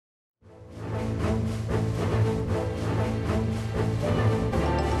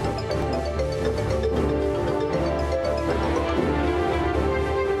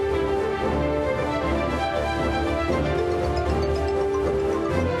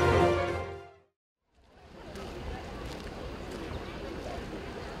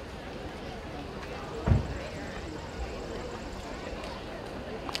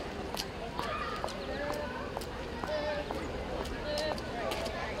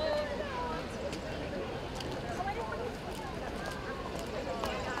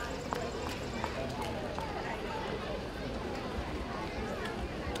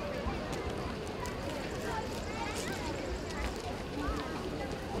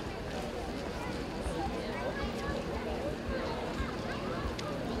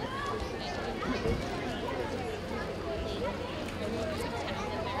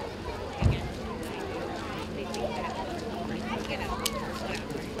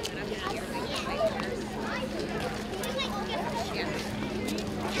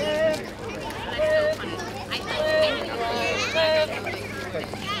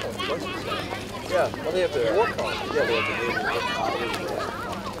they have the war college. Yeah, they have the Navy War College.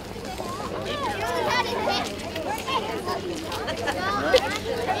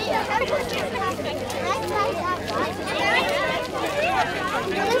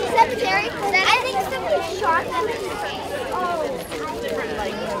 Secretary, I think somebody shot them in the face. Oh,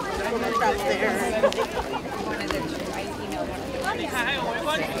 like that's there. 你看，还有围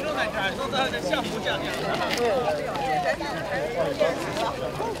观群众在这儿，都在这相扑讲讲。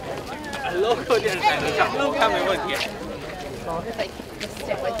local 电视台能上，看没问题。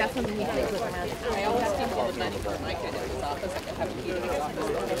Like that's something we take with around. I always keep all the money for my kid in his office. I can have a key to his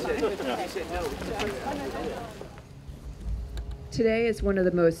office. Today is one of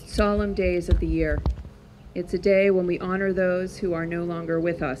the most solemn days of the year. It's a day when we honor those who are no longer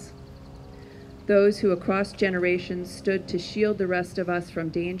with us. Those who across generations stood to shield the rest of us from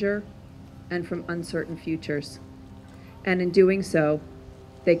danger and from uncertain futures. And in doing so,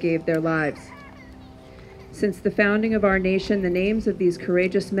 they gave their lives. Since the founding of our nation, the names of these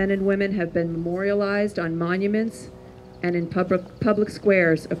courageous men and women have been memorialized on monuments and in public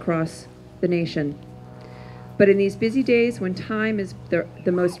squares across the nation. But in these busy days when time is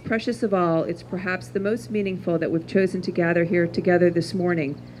the most precious of all, it's perhaps the most meaningful that we've chosen to gather here together this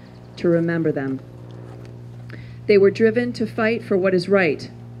morning to remember them. They were driven to fight for what is right.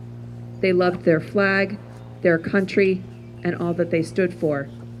 They loved their flag, their country, and all that they stood for: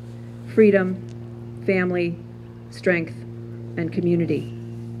 freedom, family, strength, and community.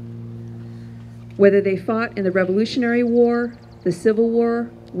 Whether they fought in the Revolutionary War, the Civil War,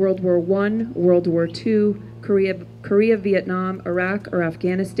 World War I, World War II, Korea, Vietnam, Iraq, or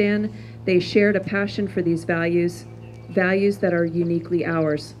Afghanistan, they shared a passion for these values, values that are uniquely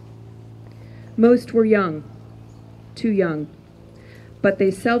ours. Most were young, too young, but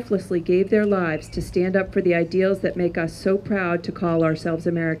they selflessly gave their lives to stand up for the ideals that make us so proud to call ourselves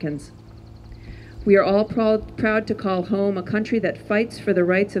Americans. We are all proud to call home a country that fights for the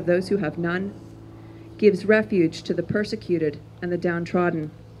rights of those who have none, gives refuge to the persecuted and the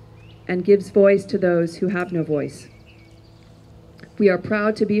downtrodden, and gives voice to those who have no voice. We are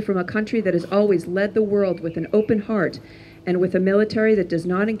proud to be from a country that has always led the world with an open heart and with a military that does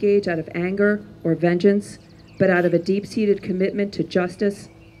not engage out of anger or vengeance, but out of a deep-seated commitment to justice,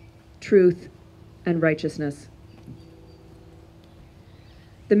 truth, and righteousness.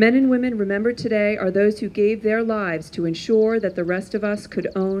 The men and women remembered today are those who gave their lives to ensure that the rest of us could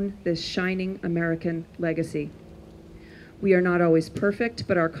own this shining American legacy. We are not always perfect,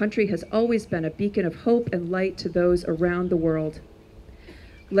 but our country has always been a beacon of hope and light to those around the world.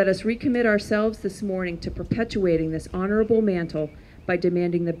 Let us recommit ourselves this morning to perpetuating this honorable mantle by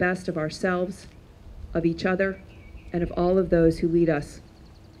demanding the best of ourselves, of each other, and of all of those who lead us.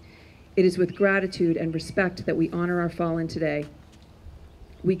 It is with gratitude and respect that we honor our fallen today.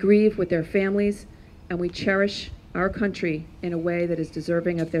 We grieve with their families, and we cherish our country in a way that is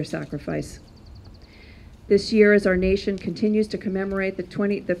deserving of their sacrifice. This year, as our nation continues to commemorate the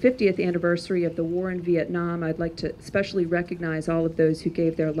 50th anniversary of the war in Vietnam, I'd like to especially recognize all of those who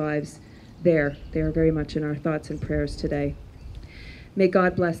gave their lives there. They are very much in our thoughts and prayers today. May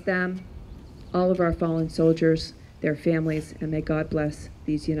God bless them, all of our fallen soldiers, their families, and may God bless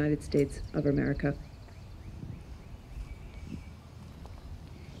these United States of America.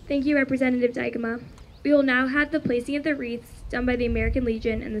 Thank you, Representative Dykema. We will now have the placing of the wreaths done by the American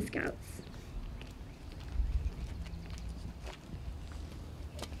Legion and the Scouts.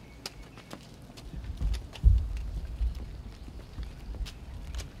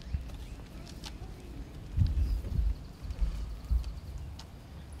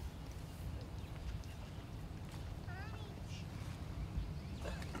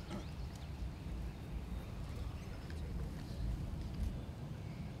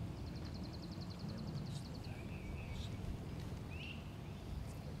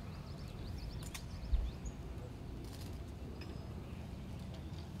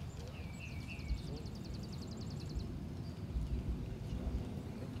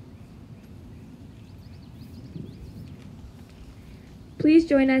 Please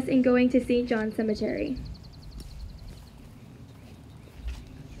join us in going to St. John's Cemetery.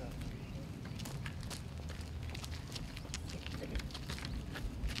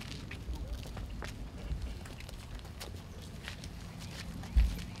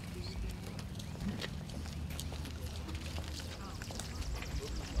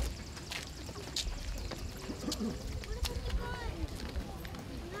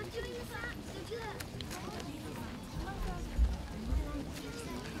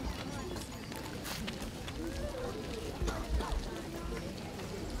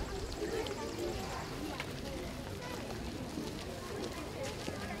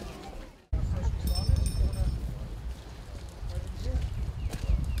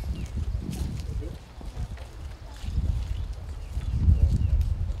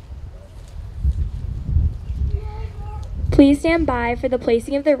 Please stand by for the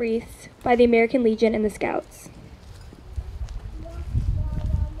placing of the wreaths by the American Legion and the Scouts.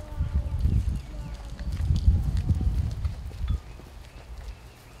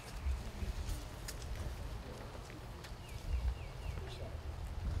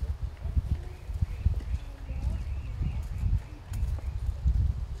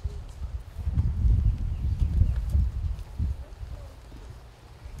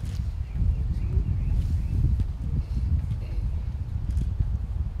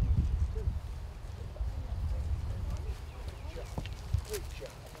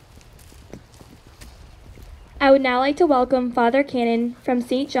 I would now like to welcome Father Cannon from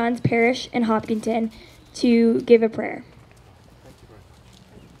St. John's Parish in Hopkinton to give a prayer.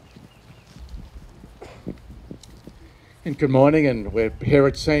 And good morning, and we're here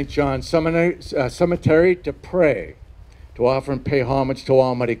at St. John's Cemetery to pray, to offer and pay homage to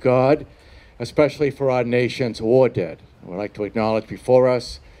Almighty God, especially for our nation's war dead. We'd like to acknowledge before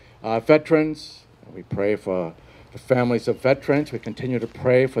us our veterans. We pray for the families of veterans. We continue to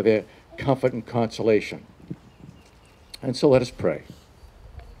pray for their comfort and consolation. And so let us pray.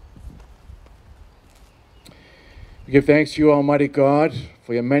 We give thanks to you, Almighty God,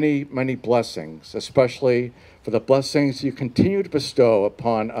 for your many, many blessings, especially for the blessings you continue to bestow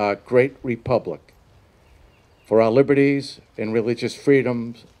upon our great republic, for our liberties and religious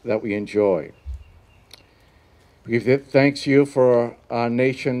freedoms that we enjoy. We give thanks to you for our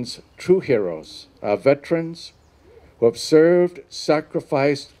nation's true heroes, our veterans who have served,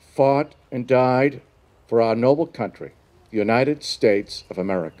 sacrificed, fought, and died for our noble country, the United States of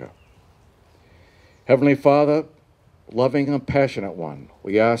America. Heavenly Father, loving and compassionate one,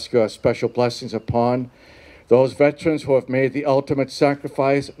 we ask your special blessings upon those veterans who have made the ultimate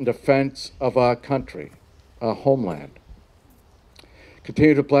sacrifice in defense of our country, our homeland.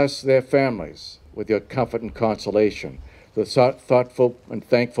 Continue to bless their families with your comfort and consolation, the thoughtful and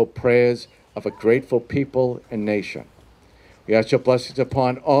thankful prayers of a grateful people and nation. We ask your blessings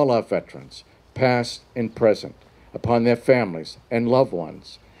upon all our veterans, past and present, upon their families and loved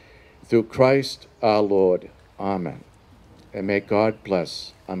ones. Through Christ our Lord. Amen. And may God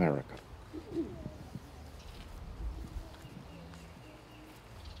bless America.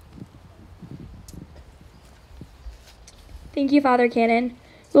 Thank you, Father Cannon.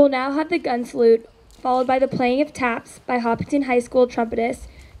 We will now have the gun salute, followed by the playing of taps by Hopkinton High School trumpetist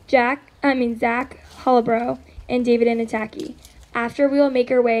Zach Hollebrow and David Inataki. After, we will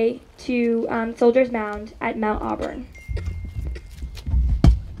make our way to Soldier's Mound at Mount Auburn.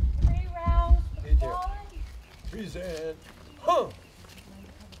 3 rounds. Present. Huh.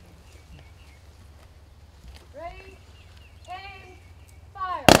 Ready? Aim.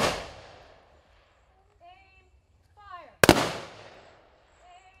 Fire. Aim. Fire. Aim.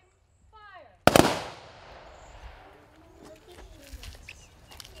 Fire.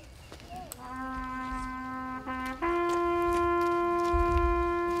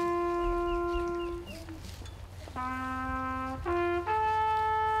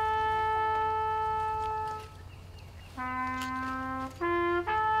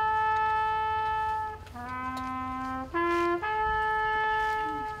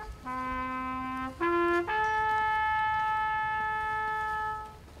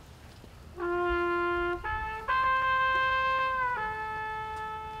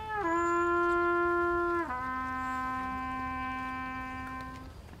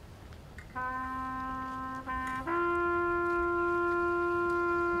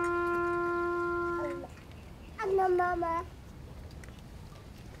 Mama.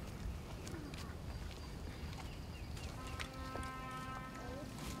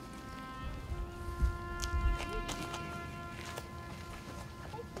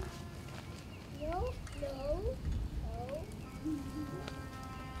 No.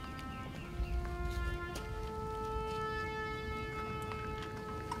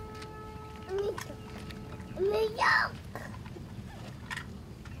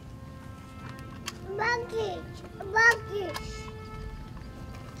 Luggage.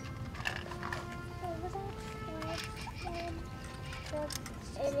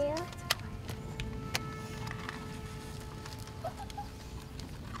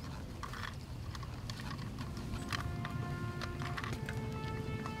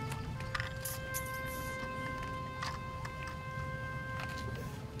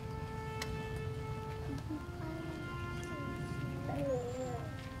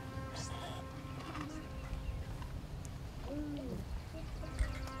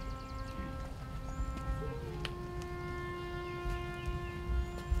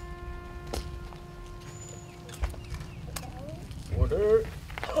 Order.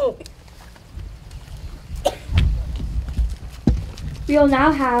 Oh. We will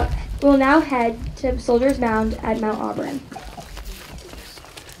now head to Soldiers Mound at Mount Auburn.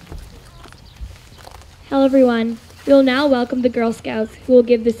 Hello everyone. We will now welcome the Girl Scouts who will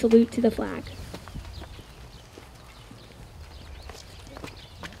give the salute to the flag.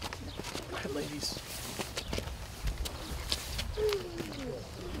 Ladies.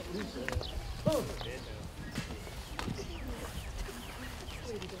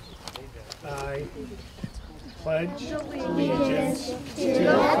 I pledge allegiance To the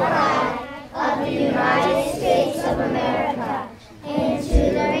flag of the United States of America and to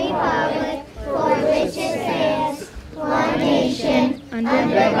the republic for which it stands, one nation, under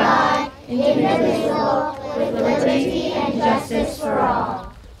God, indivisible, with liberty and justice for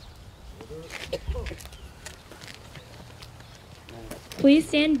all. Please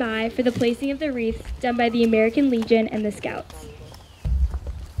stand by for the placing of the wreaths done by the American Legion and the Scouts.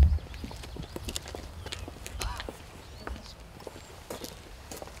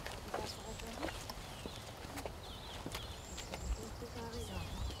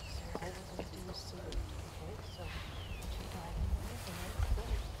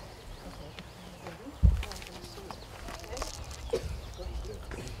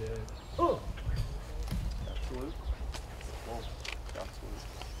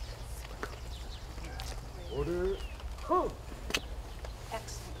 Order.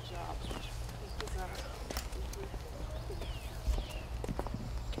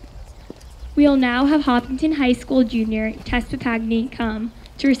 We will now have Hopkinton High School junior Tess Papagni come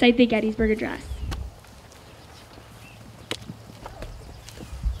to recite the Gettysburg Address.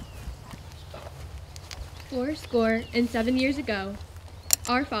 Fourscore and 7 years ago,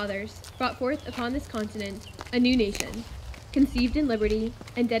 our fathers brought forth upon this continent a new nation, conceived in liberty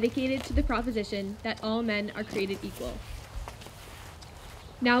and dedicated to the proposition that all men are created equal.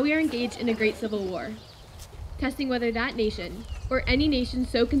 Now we are engaged in a great civil war, testing whether that nation, or any nation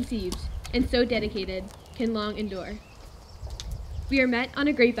so conceived and so dedicated, can long endure. We are met on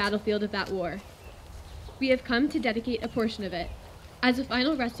a great battlefield of that war. We have come to dedicate a portion of it as a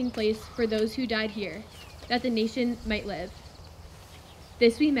final resting place for those who died here, that the nation might live.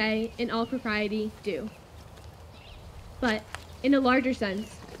 This we may, in all propriety, do. But, in a larger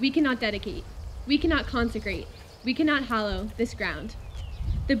sense, we cannot dedicate, we cannot consecrate, we cannot hallow this ground.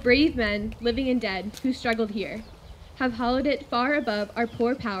 The brave men, living and dead, who struggled here, have hallowed it far above our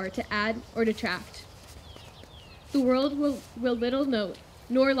poor power to add or detract. The world will little note,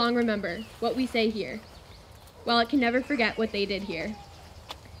 nor long remember, what we say here, while it can never forget what they did here.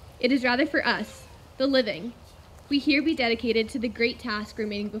 It is rather for us, the living, we here be dedicated to the great task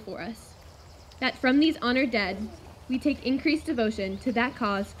remaining before us, that from these honored dead, we take increased devotion to that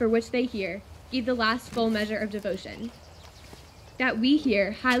cause for which they here gave the last full measure of devotion, that we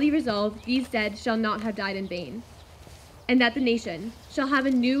here highly resolve these dead shall not have died in vain, and that the nation shall have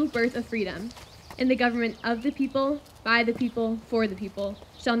a new birth of freedom, and the government of the people, by the people, for the people,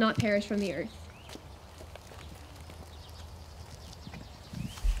 shall not perish from the earth.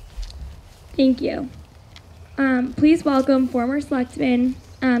 Thank you. Please welcome former Selectman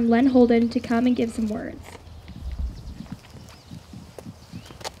Len Holden to come and give some words.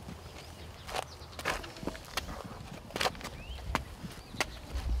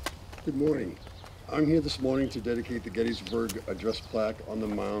 Good morning. I'm here this morning to dedicate the Gettysburg Address plaque on the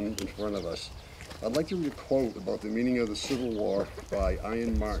mound in front of us. I'd like to read a quote about the meaning of the Civil War by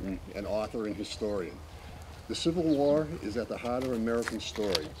Ian Martin, an author and historian. The Civil War is at the heart of American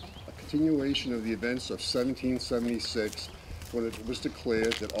story, a continuation of the events of 1776 when it was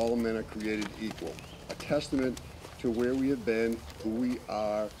declared that all men are created equal, a testament to where we have been, who we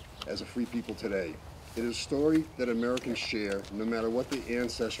are as a free people today. It is a story that Americans share, no matter what their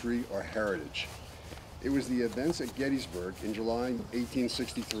ancestry or heritage. It was the events at Gettysburg in July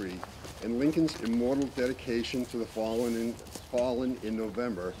 1863 and Lincoln's immortal dedication to the fallen in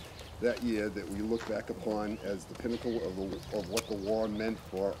November that year that we look back upon as the pinnacle of what the war meant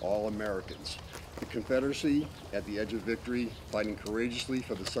for all Americans. The Confederacy at the edge of victory, fighting courageously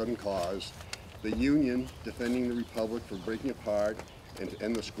for the Southern cause. The Union defending the Republic from breaking apart and to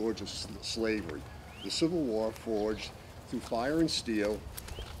end the scourge of slavery. The Civil War forged through fire and steel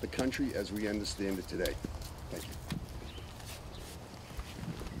the country as we understand it today. Thank you.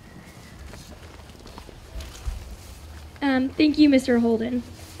 Thank you, Mr. Holden.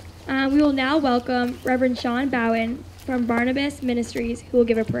 We will now welcome Reverend Sean Bowen from Barnabas Ministries, who will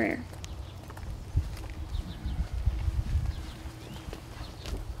give a prayer.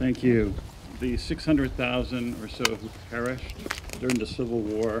 Thank you. The 600,000 or so who perished during the Civil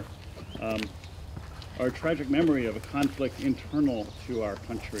War are a tragic memory of a conflict internal to our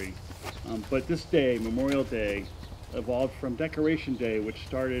country. But this day, Memorial Day, evolved from Decoration Day, which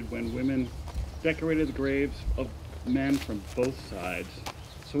started when women decorated the graves of men from both sides.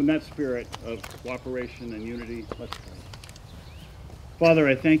 So in that spirit of cooperation and unity, let's pray. Father,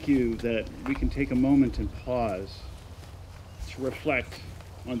 I thank you that we can take a moment and pause to reflect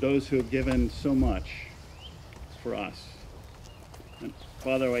on those who have given so much for us. And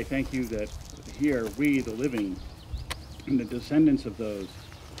Father, I thank you that here we, the living, and the descendants of those,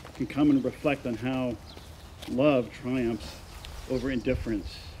 can come and reflect on how love triumphs over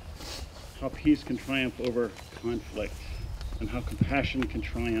indifference, how peace can triumph over conflict, and how compassion can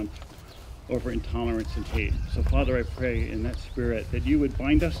triumph over intolerance and hate. So Father, I pray in that spirit that you would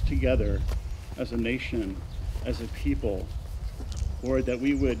bind us together as a nation, as a people, Lord, that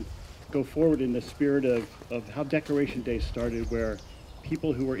we would go forward in the spirit of how Decoration Day started, where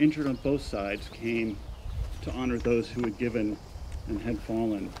people who were injured on both sides came to honor those who had given and had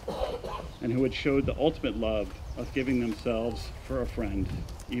fallen, and who had showed the ultimate love of giving themselves for a friend,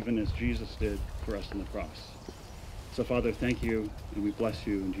 even as Jesus did for us on the cross. So Father, thank you, and we bless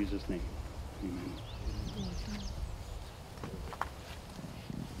you in Jesus' name. Amen.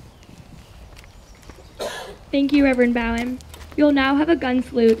 Thank you, Reverend Bowen. We will now have a gun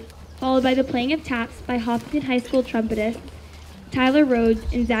salute, followed by the playing of taps by Hopkinton High School trumpetists Tyler Rhodes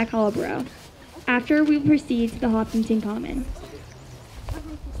and Zach Hollowbrough. After, we will proceed to the Hopkinton Common.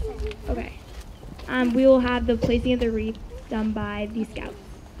 Okay. We will have the placing of the wreath done by the Scouts.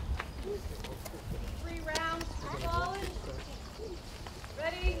 3 rounds, fallen.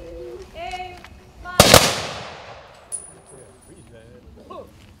 Ready, aim, fire.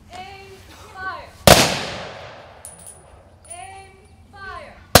 Aim, fire. Aim,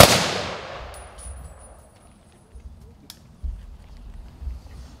 fire.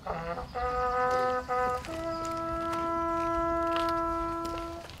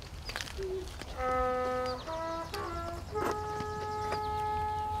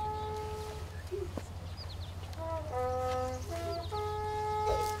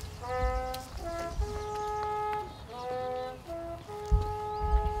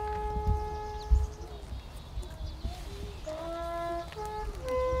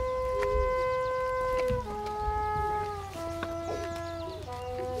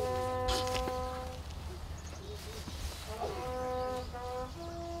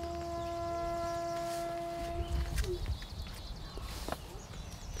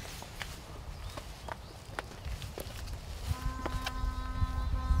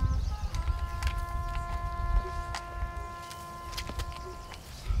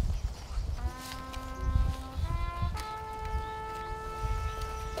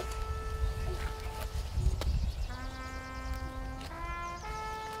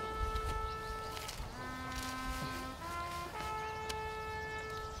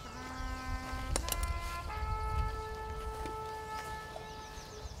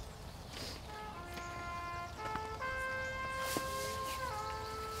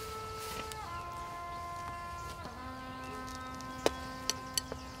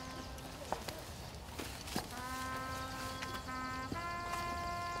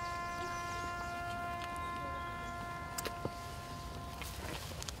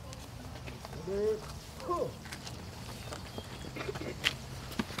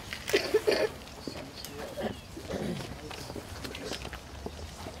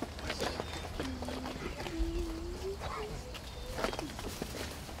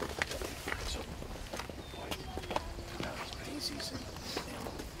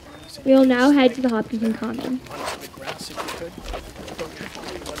 We will now head to the Hopkinton Common.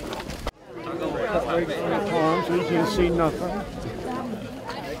 Palms, we can see nothing.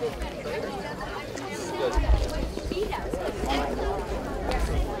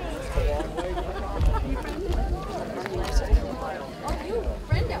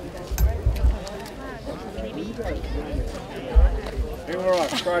 Here we are,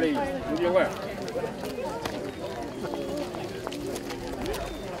 starting with your left.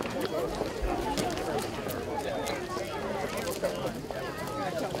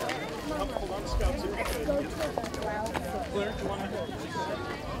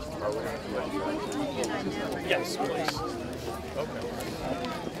 Yes, please. Okay.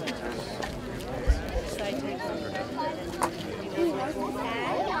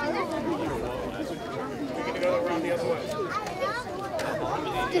 You're going to go around the other way.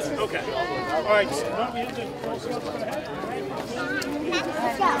 Okay. All right. All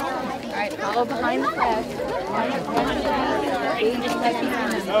right, follow behind the flag.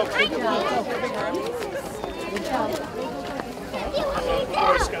 Good job.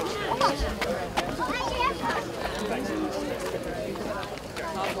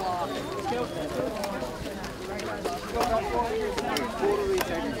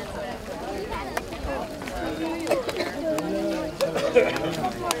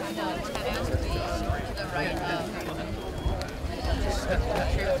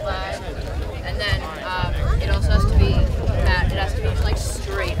 flag, and then it also has to be that it has to be like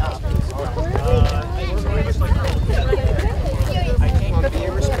straight up.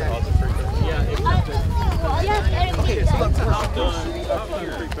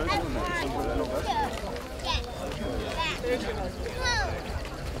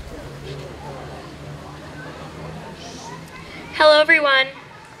 Hello, everyone.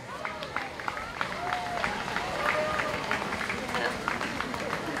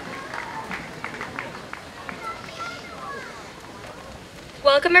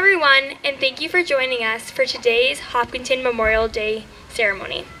 Welcome, everyone, and thank you for joining us for today's Hopkinton Memorial Day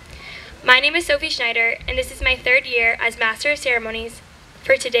ceremony. My name is Sophie Schneider, and this is my third year as Master of Ceremonies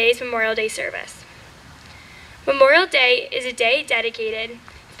for today's Memorial Day service. Memorial Day is a day dedicated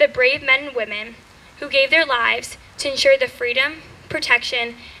to the brave men and women who gave their lives to ensure the freedom,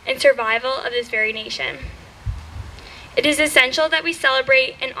 protection, and survival of this very nation. It is essential that we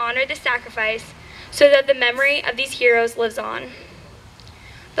celebrate and honor this sacrifice so that the memory of these heroes lives on.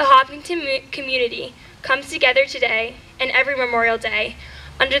 The Hopkinton community comes together today and every Memorial Day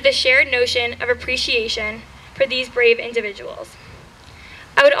under the shared notion of appreciation for these brave individuals.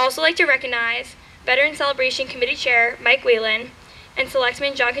 I would also like to recognize Veteran Celebration Committee Chair Mike Whalen and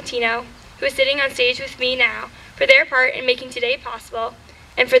Selectman John Catino, who is sitting on stage with me now, for their part in making today possible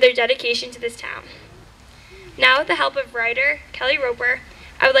and for their dedication to this town. Now, with the help of writer Kelly Roper,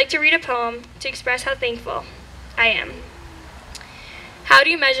 I would like to read a poem to express how thankful I am. How do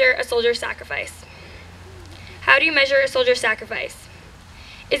you measure a soldier's sacrifice? How do you measure a soldier's sacrifice?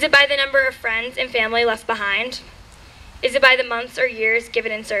 Is it by the number of friends and family left behind? Is it by the months or years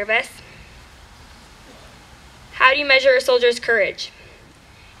given in service? How do you measure a soldier's courage?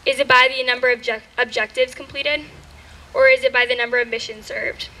 Is it by the number of objectives completed, or is it by the number of missions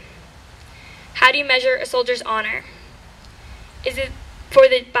served? How do you measure a soldier's honor? Is it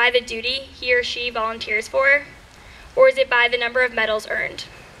by the duty he or she volunteers for, or is it by the number of medals earned?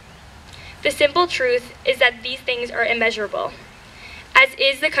 The simple truth is that these things are immeasurable, as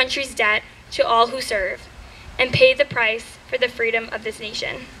is the country's debt to all who serve and pay the price for the freedom of this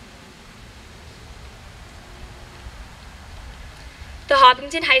nation. The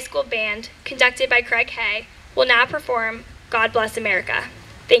Hopkinton High School Band, conducted by Craig Hay, will now perform God Bless America.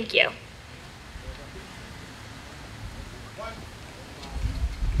 Thank you.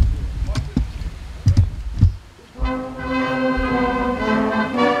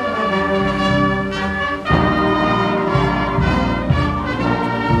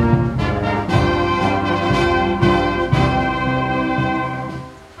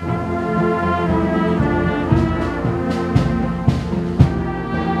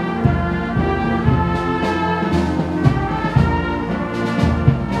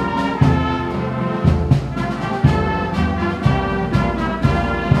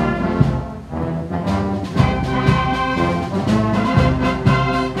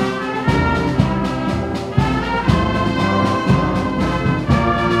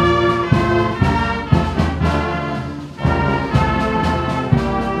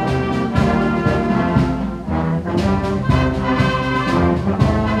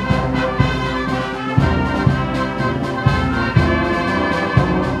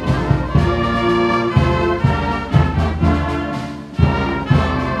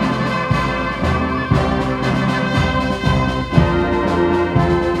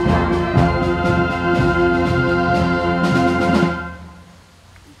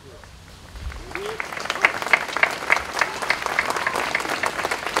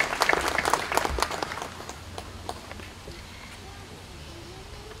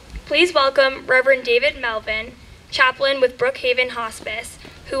 Please welcome Reverend David Melvin, chaplain with Brookhaven Hospice,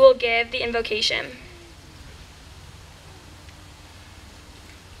 who will give the invocation.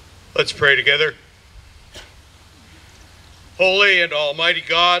 Let's pray together. Holy and almighty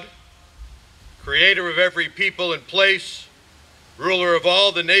God, creator of every people and place, ruler of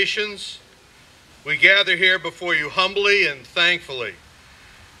all the nations, we gather here before you humbly and thankfully,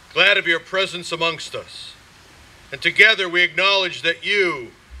 glad of your presence amongst us. And together we acknowledge that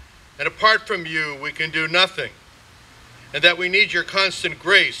you, and apart from you, we can do nothing, and that we need your constant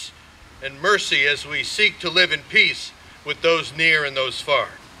grace and mercy as we seek to live in peace with those near and those far.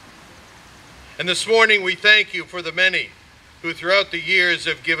 And this morning we thank you for the many who throughout the years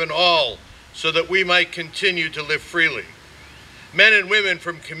have given all so that we might continue to live freely. Men and women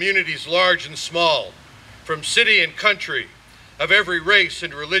from communities large and small, from city and country, of every race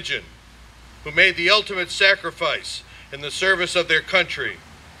and religion, who made the ultimate sacrifice in the service of their country,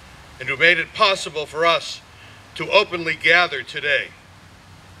 and who made it possible for us to openly gather today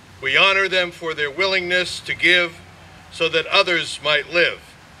We honor them for their willingness to give so that others might live,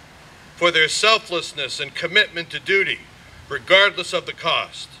 for their selflessness and commitment to duty, regardless of the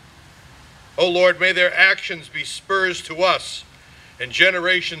cost. O Lord, may their actions be spurs to us and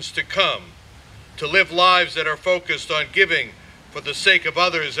generations to come to live lives that are focused on giving for the sake of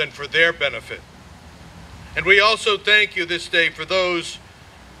others and for their benefit. And we also thank you this day for those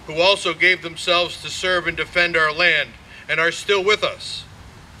who also gave themselves to serve and defend our land and are still with us.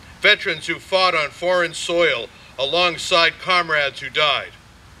 Veterans who fought on foreign soil alongside comrades who died.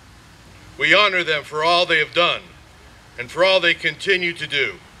 We honor them for all they have done and for all they continue to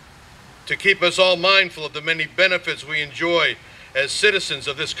do, to keep us all mindful of the many benefits we enjoy as citizens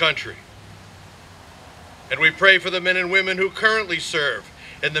of this country. And we pray for the men and women who currently serve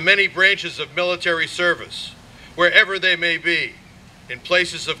in the many branches of military service, wherever they may be, in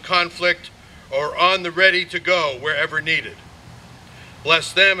places of conflict or on the ready to go wherever needed.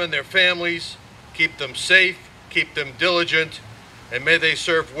 Bless them and their families, keep them safe, keep them diligent, and may they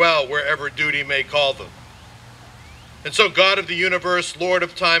serve well wherever duty may call them. And so, God of the universe, Lord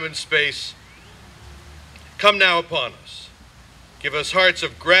of time and space, come now upon us. Give us hearts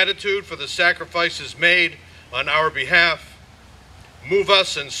of gratitude for the sacrifices made on our behalf. Move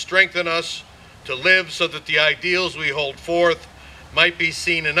us and strengthen us to live so that the ideals we hold forth might be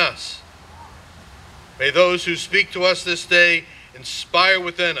seen in us. May those who speak to us this day inspire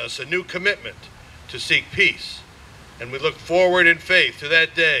within us a new commitment to seek peace, and we look forward in faith to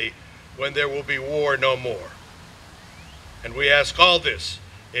that day when there will be war no more. And we ask all this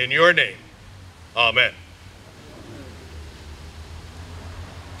in your name. Amen.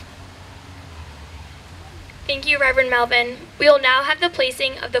 Thank you, Reverend Melvin. We will now have the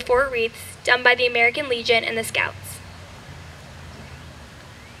placing of the 4 wreaths done by the American Legion and the Scouts.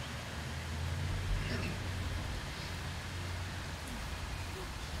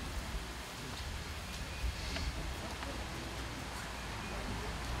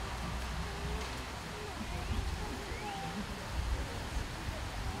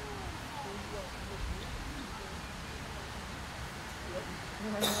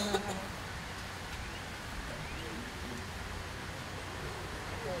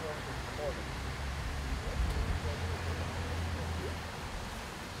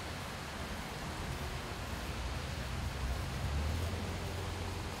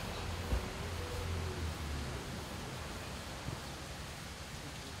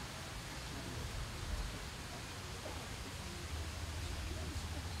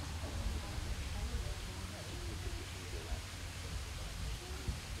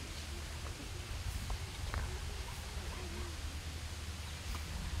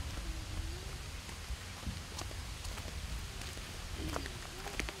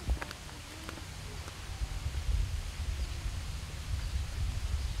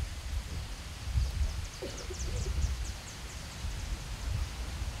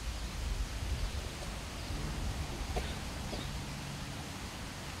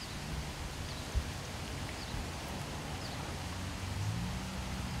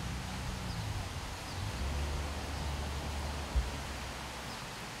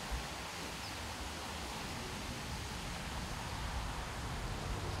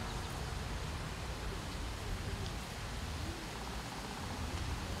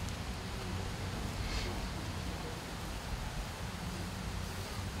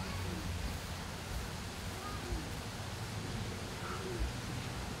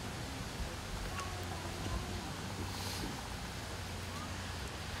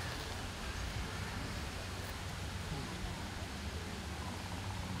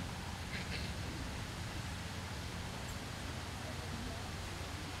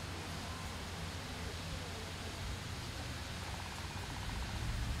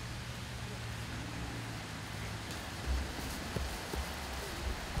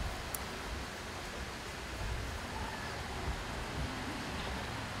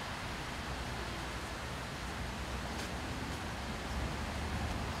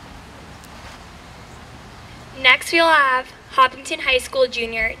 Next, we'll have Hopkinton High School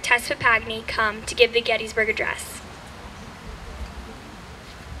junior Tess Papagni come to give the Gettysburg Address.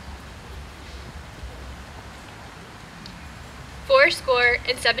 Fourscore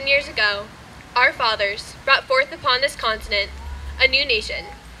and 7 years ago, our fathers brought forth upon this continent a new nation,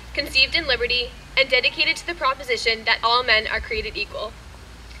 conceived in liberty and dedicated to the proposition that all men are created equal.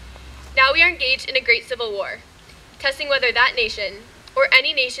 Now we are engaged in a great civil war, testing whether that nation, or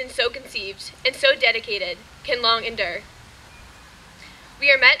any nation so conceived and so dedicated, can long endure. We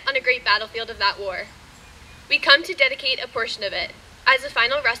are met on a great battlefield of that war. We come to dedicate a portion of it as a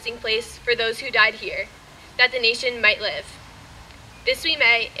final resting place for those who died here, that the nation might live. This we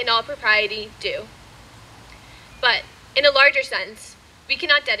may, in all propriety, do. But, in a larger sense, we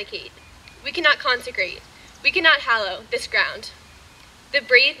cannot dedicate, we cannot consecrate, we cannot hallow this ground. The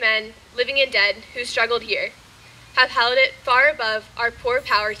brave men, living and dead, who struggled here, have held it far above our poor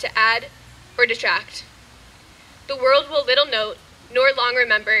power to add or detract. The world will little note, nor long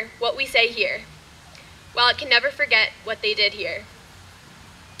remember what we say here, while it can never forget what they did here.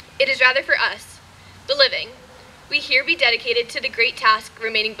 It is rather for us, the living, we here be dedicated to the great task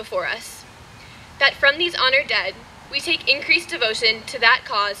remaining before us, that from these honored dead, we take increased devotion to that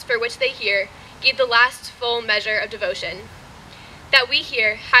cause for which they here gave the last full measure of devotion, that we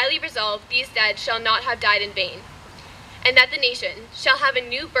here highly resolve these dead shall not have died in vain, and that the nation shall have a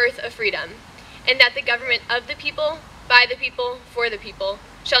new birth of freedom, and that the government of the people, by the people, for the people,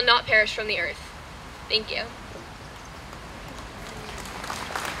 shall not perish from the earth. Thank you.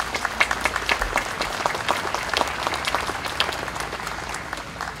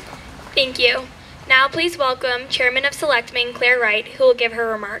 Thank you. Now please welcome Chairman of Selectmen Claire Wright, who will give her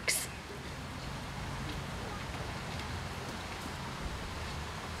remarks.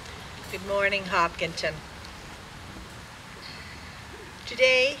 Good morning, Hopkinton.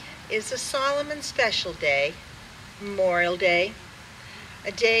 Today is a solemn and special day, Memorial Day,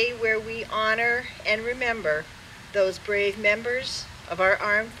 a day where we honor and remember those brave members of our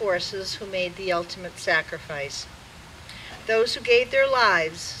armed forces who made the ultimate sacrifice, those who gave their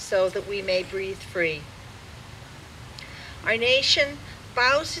lives so that we may breathe free. Our nation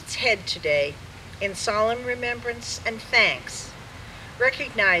bows its head today in solemn remembrance and thanks,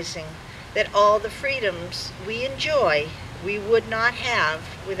 recognizing that all the freedoms we enjoy we would not have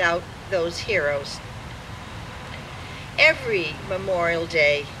without those heroes. Every Memorial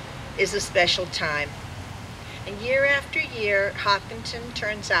Day is a special time, and year after year, Hopkinton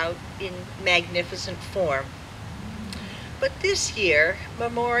turns out in magnificent form. But this year,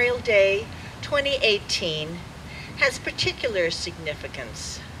 Memorial Day 2018, has particular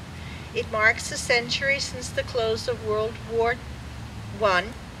significance. It marks a century since the close of World War I,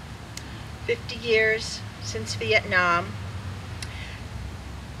 50 years since Vietnam.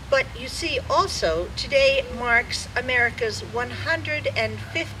 But you see, also, today marks America's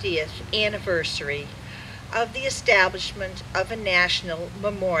 150th anniversary of the establishment of a national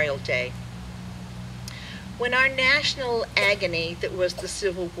Memorial Day. When our national agony that was the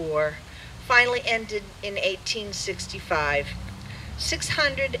Civil War finally ended in 1865,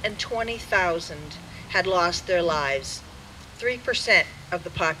 620,000 had lost their lives, 3% of the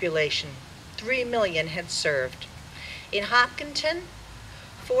population. 3 million had served. In Hopkinton,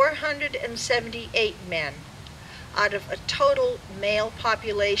 478 men out of a total male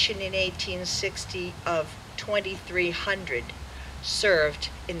population in 1860 of 2,300 served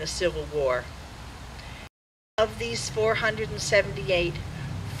in the Civil War. Of these 478,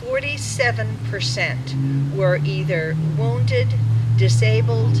 47% were either wounded,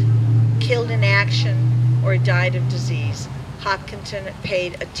 disabled, killed in action, or died of disease. Hopkinton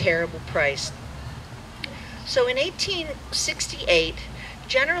paid a terrible price. So in 1868,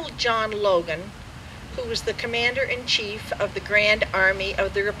 General John Logan, who was the Commander-in-Chief of the Grand Army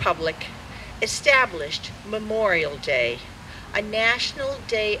of the Republic, established Memorial Day, a national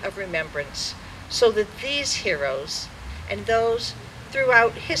day of remembrance, so that these heroes and those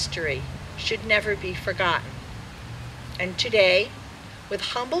throughout history should never be forgotten. And today, with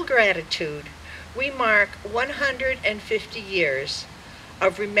humble gratitude, we mark 150 years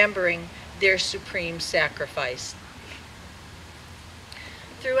of remembering their supreme sacrifice.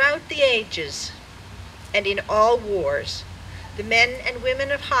 Throughout the ages and in all wars, the men and women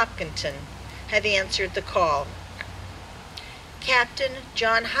of Hopkinton have answered the call. Captain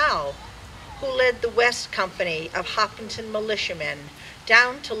John Howe, who led the West Company of Hopkinton militiamen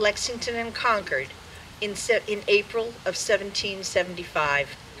down to Lexington and Concord in April of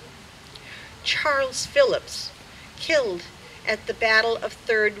 1775. Charles Phillips, killed at the Battle of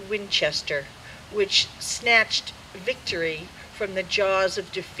Third Winchester, which snatched victory from the jaws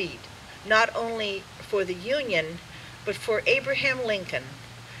of defeat, not only for the Union, but for Abraham Lincoln,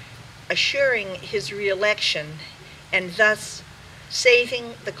 assuring his re-election and thus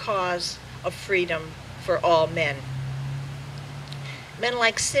saving the cause of freedom for all men. Men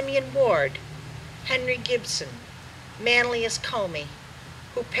like Simeon Ward, Henry Gibson, Manlius Comey,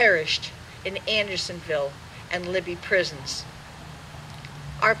 who perished in Andersonville and Libby prisons.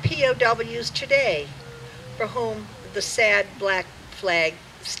 Our POWs today, for whom the sad black flag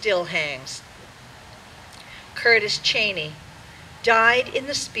still hangs. Curtis Cheney died in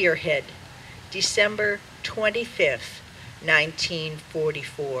the Spearhead, December 25th,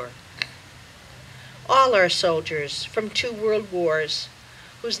 1944. all our soldiers from 2 world wars,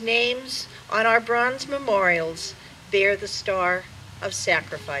 whose names on our bronze memorials bear the star of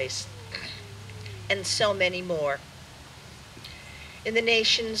sacrifice, and so many more. In the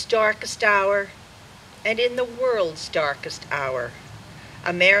nation's darkest hour, and in the world's darkest hour,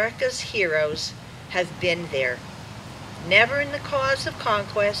 America's heroes have been there, never in the cause of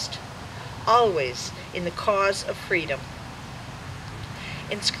conquest, always in the cause of freedom.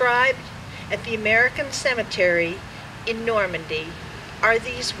 Inscribed at the American Cemetery in Normandy are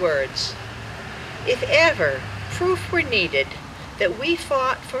these words: "If ever proof were needed that we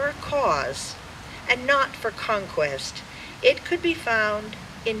fought for a cause and not for conquest, it could be found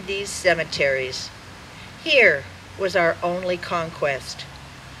in these cemeteries. Here was our only conquest.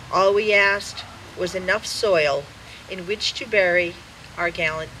 All we asked was enough soil in which to bury our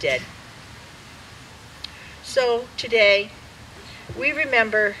gallant dead." So today, we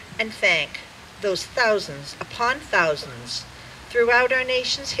remember and thank those thousands upon thousands throughout our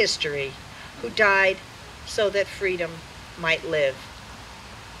nation's history who died so that freedom might live.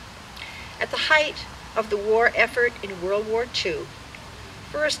 At the height of the war effort in World War II,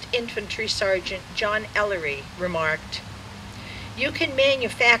 1st Infantry Sergeant John Ellery remarked, "You can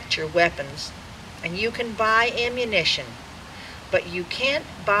manufacture weapons and you can buy ammunition, but you can't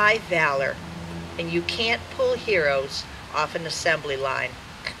buy valor, and you can't pull heroes off an assembly line."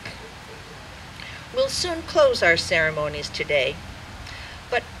 We'll soon close our ceremonies today,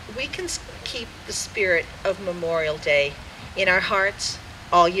 but we can keep the spirit of Memorial Day in our hearts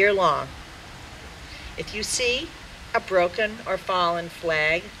all year long. If you see a broken or fallen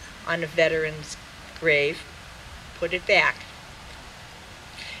flag on a veteran's grave, put it back.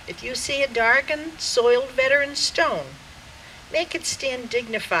 If you see a darkened, soiled veteran's stone, make it stand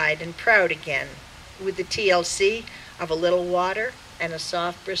dignified and proud again with the TLC of a little water and a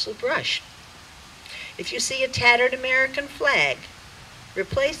soft bristle brush. If you see a tattered American flag,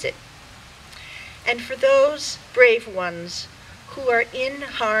 replace it. And for those brave ones who are in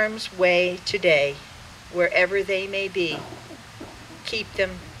harm's way today, wherever they may be, keep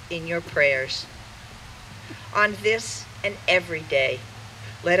them in your prayers. On this and every day,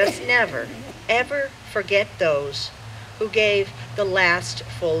 let us never, ever forget those who gave the last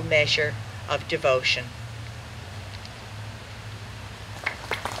full measure of devotion.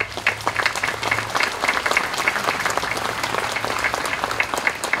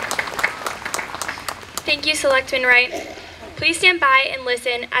 Thank you, Selectman Wright. Please stand by and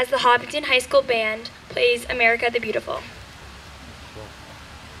listen as the Hopkinton High School Band plays America the Beautiful.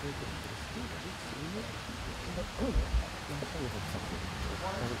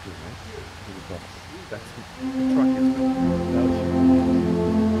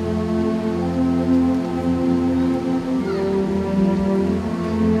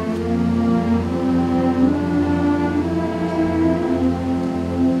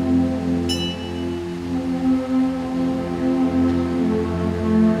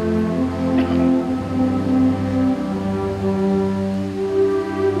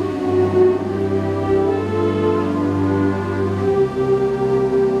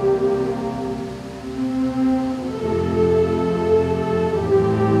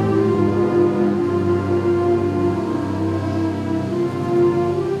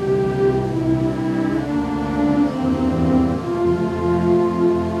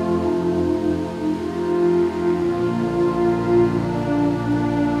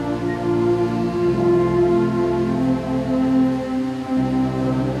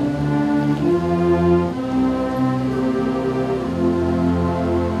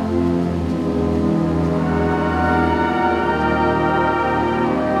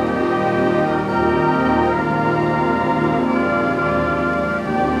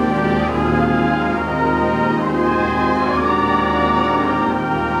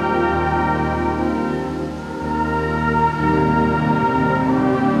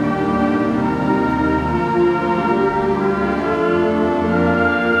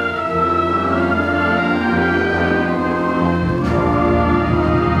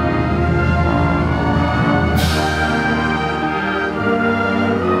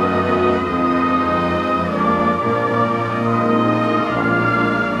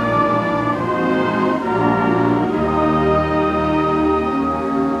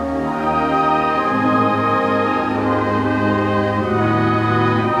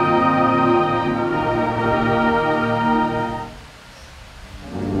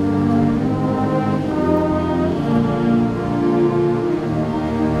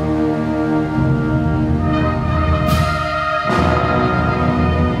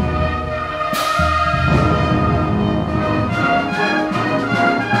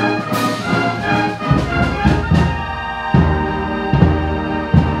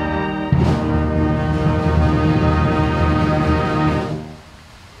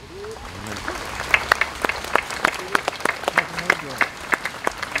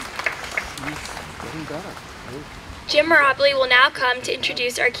 Robley will now come to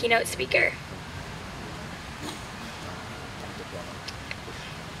introduce our keynote speaker.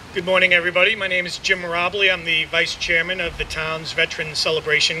 Good morning, everybody. My name is Jim Robley. I'm the Vice Chairman of the town's Veteran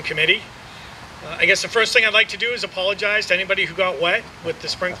Celebration Committee. I guess the first thing I'd like to do is apologize to anybody who got wet with the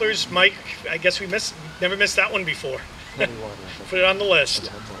sprinklers. Mike, I guess we never missed that one before. Put it on the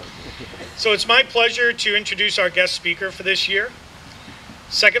list. So it's my pleasure to introduce our guest speaker for this year.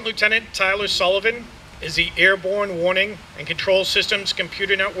 Second Lieutenant Tyler Sullivan is the Airborne Warning and Control Systems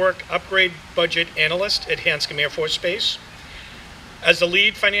Computer Network Upgrade Budget Analyst at Hanscom Air Force Base. As the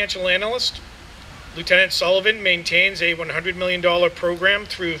lead financial analyst, Lieutenant Sullivan maintains a $100 million program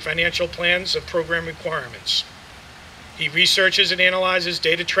through financial plans of program requirements. He researches and analyzes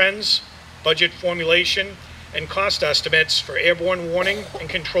data trends, budget formulation, and cost estimates for airborne warning and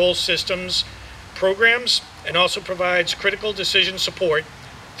control systems programs, and also provides critical decision support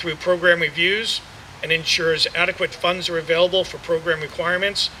through program reviews and ensures adequate funds are available for program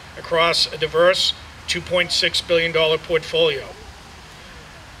requirements across a diverse $2.6 billion portfolio.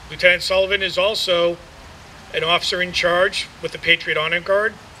 Lieutenant Sullivan is also an officer in charge with the Patriot Honor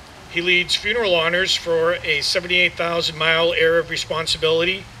Guard. He leads funeral honors for a 78,000-mile area of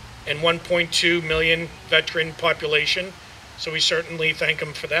responsibility and 1.2 million veteran population, so we certainly thank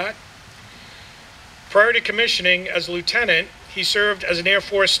him for that. Prior to commissioning as a lieutenant, he served as an Air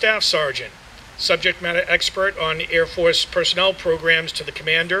Force Staff Sergeant, subject matter expert on Air Force personnel programs to the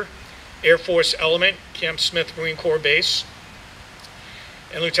Commander, Air Force Element, Camp Smith Marine Corps Base.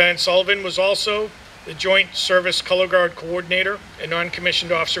 And Lieutenant Sullivan was also the Joint Service Color Guard Coordinator and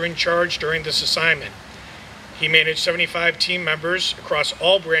non-commissioned officer in charge during this assignment. He managed 75 team members across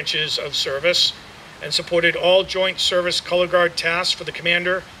all branches of service and supported all Joint Service Color Guard tasks for the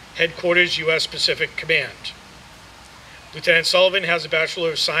Commander, Headquarters, U.S. Pacific Command. Lieutenant Sullivan has a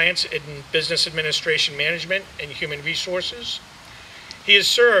Bachelor of Science in Business Administration Management and Human Resources. He has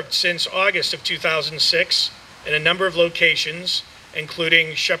served since August of 2006 in a number of locations,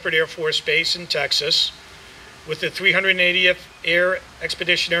 including Shepherd Air Force Base in Texas, with the 380th Air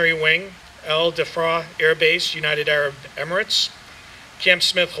Expeditionary Wing, El Defra Air Base, United Arab Emirates, Camp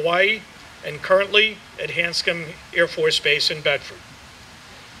Smith, Hawaii, and currently at Hanscom Air Force Base in Bedford.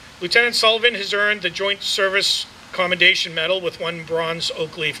 Lieutenant Sullivan has earned the Joint Service Commendation Medal with 1 Bronze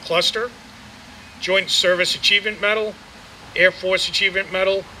Oak Leaf Cluster, Joint Service Achievement Medal, Air Force Achievement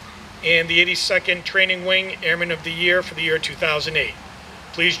Medal, and the 82nd Training Wing Airman of the Year for the year 2008.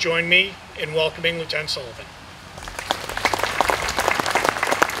 Please join me in welcoming Lieutenant Sullivan.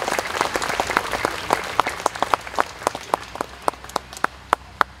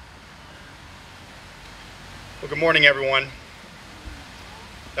 Well, good morning, everyone.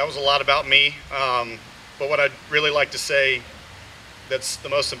 That was a lot about me, but what I'd really like to say that's the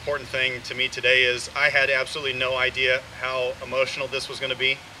most important thing to me today is I had absolutely no idea how emotional this was going to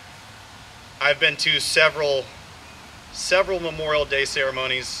be. I've been to several Memorial Day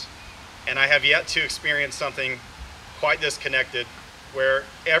ceremonies, and I have yet to experience something quite this connected, where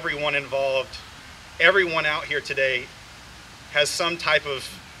everyone involved, everyone out here today has some type of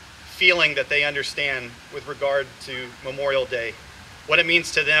feeling that they understand with regard to Memorial Day, what it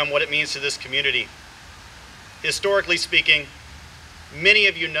means to them, what it means to this community. Historically speaking, many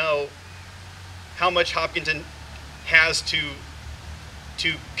of you know how much Hopkinton has to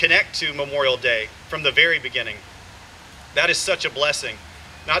connect to Memorial Day from the very beginning. That is such a blessing.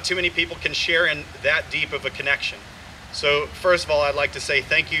 Not too many people can share in that deep of a connection. So first of all, I'd like to say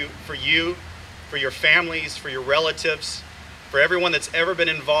thank you, for your families, for your relatives, for everyone that's ever been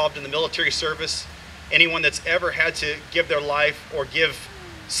involved in the military service, anyone that's ever had to give their life or give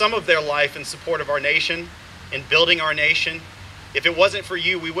some of their life in support of our nation, in building our nation. If it wasn't for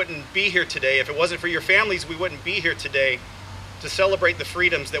you, we wouldn't be here today. If it wasn't for your families, we wouldn't be here today to celebrate the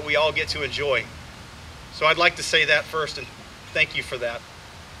freedoms that we all get to enjoy. So I'd like to say that first, and thank you for that.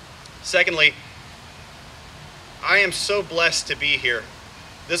 Secondly, I am so blessed to be here.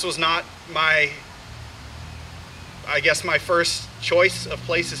 This was not my first choice of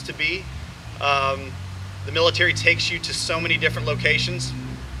places to be. The military takes you to so many different locations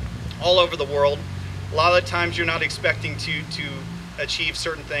all over the world. A lot of the times you're not expecting to achieve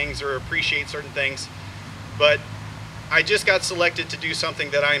certain things or appreciate certain things, but I just got selected to do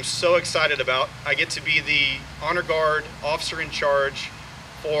something that I am so excited about. I get to be the Honor Guard officer in charge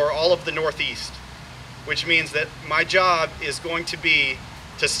for all of the Northeast, which means that my job is going to be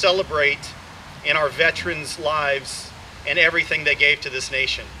to celebrate in our veterans' lives and everything they gave to this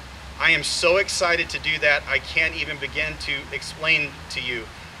nation. I am so excited to do that, I can't even begin to explain to you.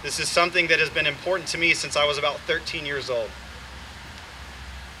 This is something that has been important to me since I was about 13 years old.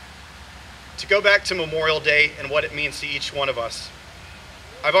 To go back to Memorial Day and what it means to each one of us.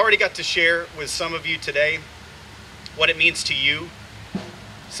 I've already got to share with some of you today what it means to you.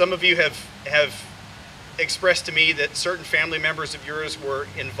 Some of you have expressed to me that certain family members of yours were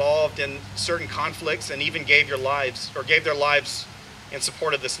involved in certain conflicts and even gave their lives in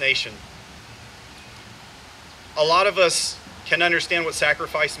support of this nation. A lot of us can understand what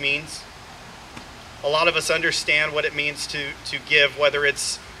sacrifice means. A lot of us understand what it means to give, whether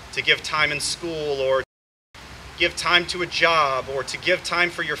it's to give time in school or give time to a job or to give time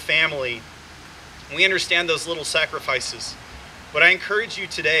for your family. We understand those little sacrifices. But I encourage you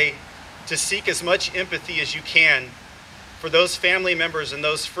today to seek as much empathy as you can for those family members and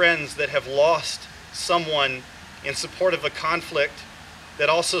those friends that have lost someone in support of a conflict that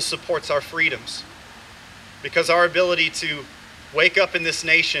also supports our freedoms. Because our ability to wake up in this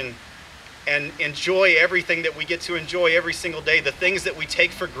nation and enjoy everything that we get to enjoy every single day, the things that we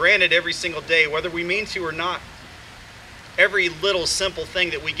take for granted every single day, whether we mean to or not, every little simple thing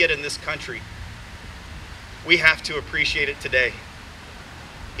that we get in this country, we have to appreciate it today.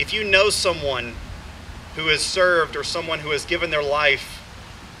 If you know someone who has served or someone who has given their life,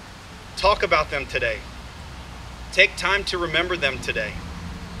 talk about them today. Take time to remember them today.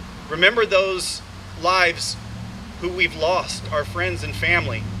 Remember those lives who we've lost, our friends and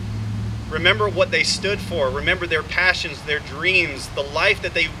family. Remember what they stood for. Remember their passions, their dreams, the life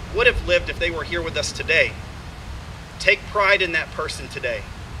that they would have lived if they were here with us today. Take pride in that person today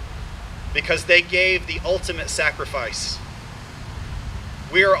because they gave the ultimate sacrifice.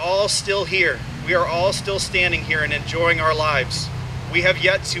 We are all still here. We are all still standing here and enjoying our lives. We have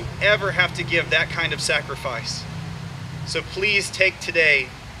yet to ever have to give that kind of sacrifice. So please take today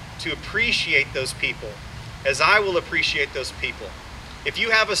to appreciate those people as I will appreciate those people. If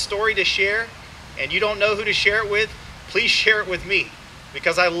you have a story to share and you don't know who to share it with, please share it with me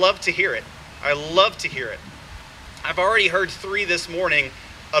because I love to hear it. I love to hear it. I've already heard 3 this morning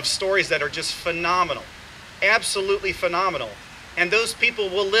of stories that are just phenomenal, absolutely phenomenal. And those people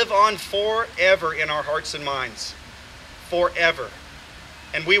will live on forever in our hearts and minds, forever.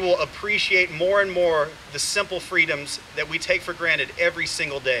 And we will appreciate more and more the simple freedoms that we take for granted every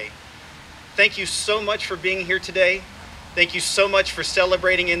single day. Thank you so much for being here today. Thank you so much for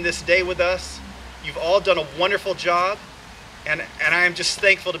celebrating in this day with us. You've all done a wonderful job, and I am just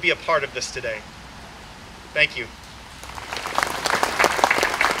thankful to be a part of this today. Thank you.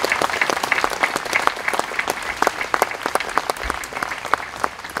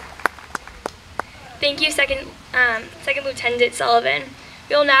 Thank you, Second Lieutenant Sullivan.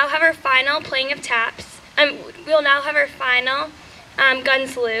 We will now have our final playing of taps. We will now have our final gun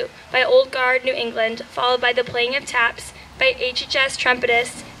salute by Old Guard New England, followed by the playing of taps by HHS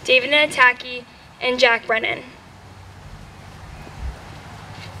trumpetists David Nataki and Jack Brennan.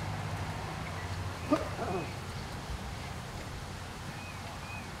 3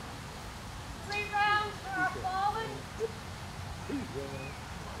 rounds for our fallen.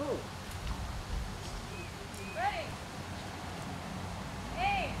 Ready.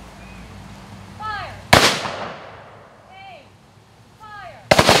 Aim. Fire. Aim. Fire.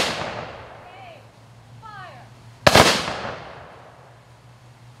 Aim. Fire.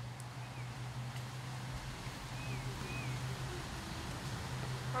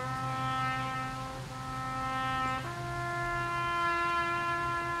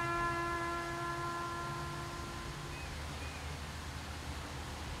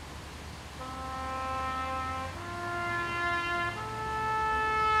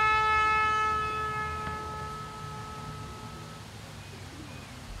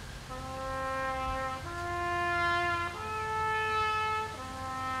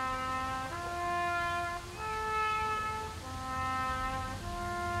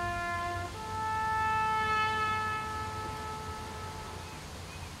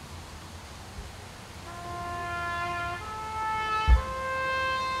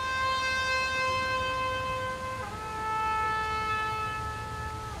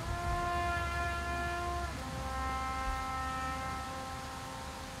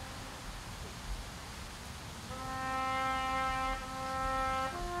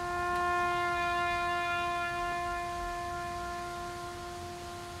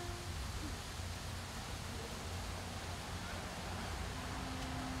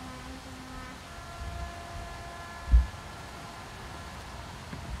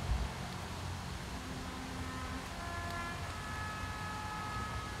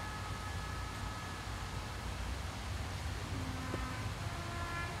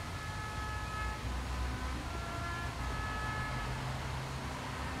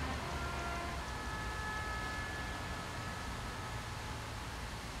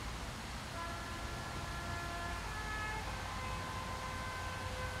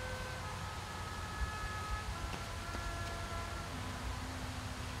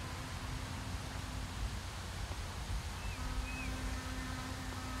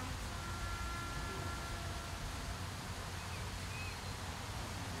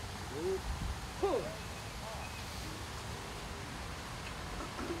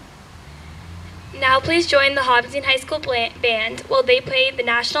 Now please join the Hopkinton High School band while they play the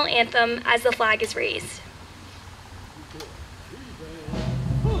national anthem as the flag is raised.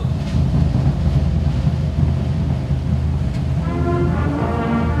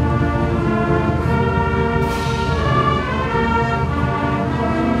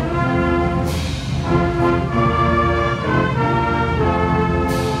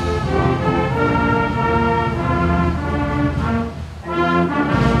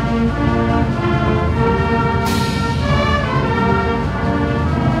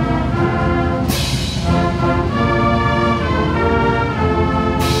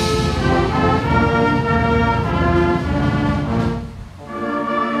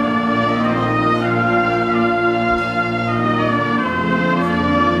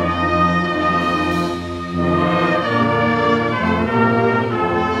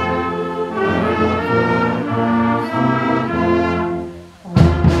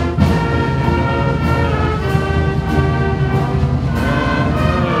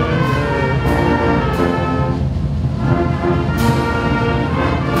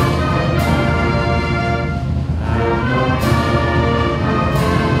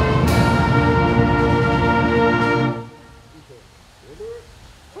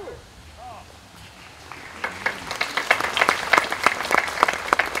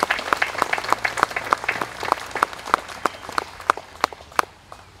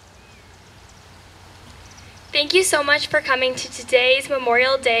 Thank you so much for coming to today's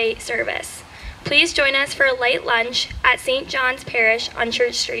Memorial Day service. Please join us for a light lunch at St. John's Parish on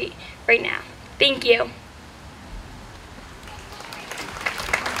Church Street right now. Thank you.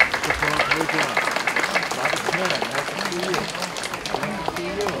 Good job. Good job.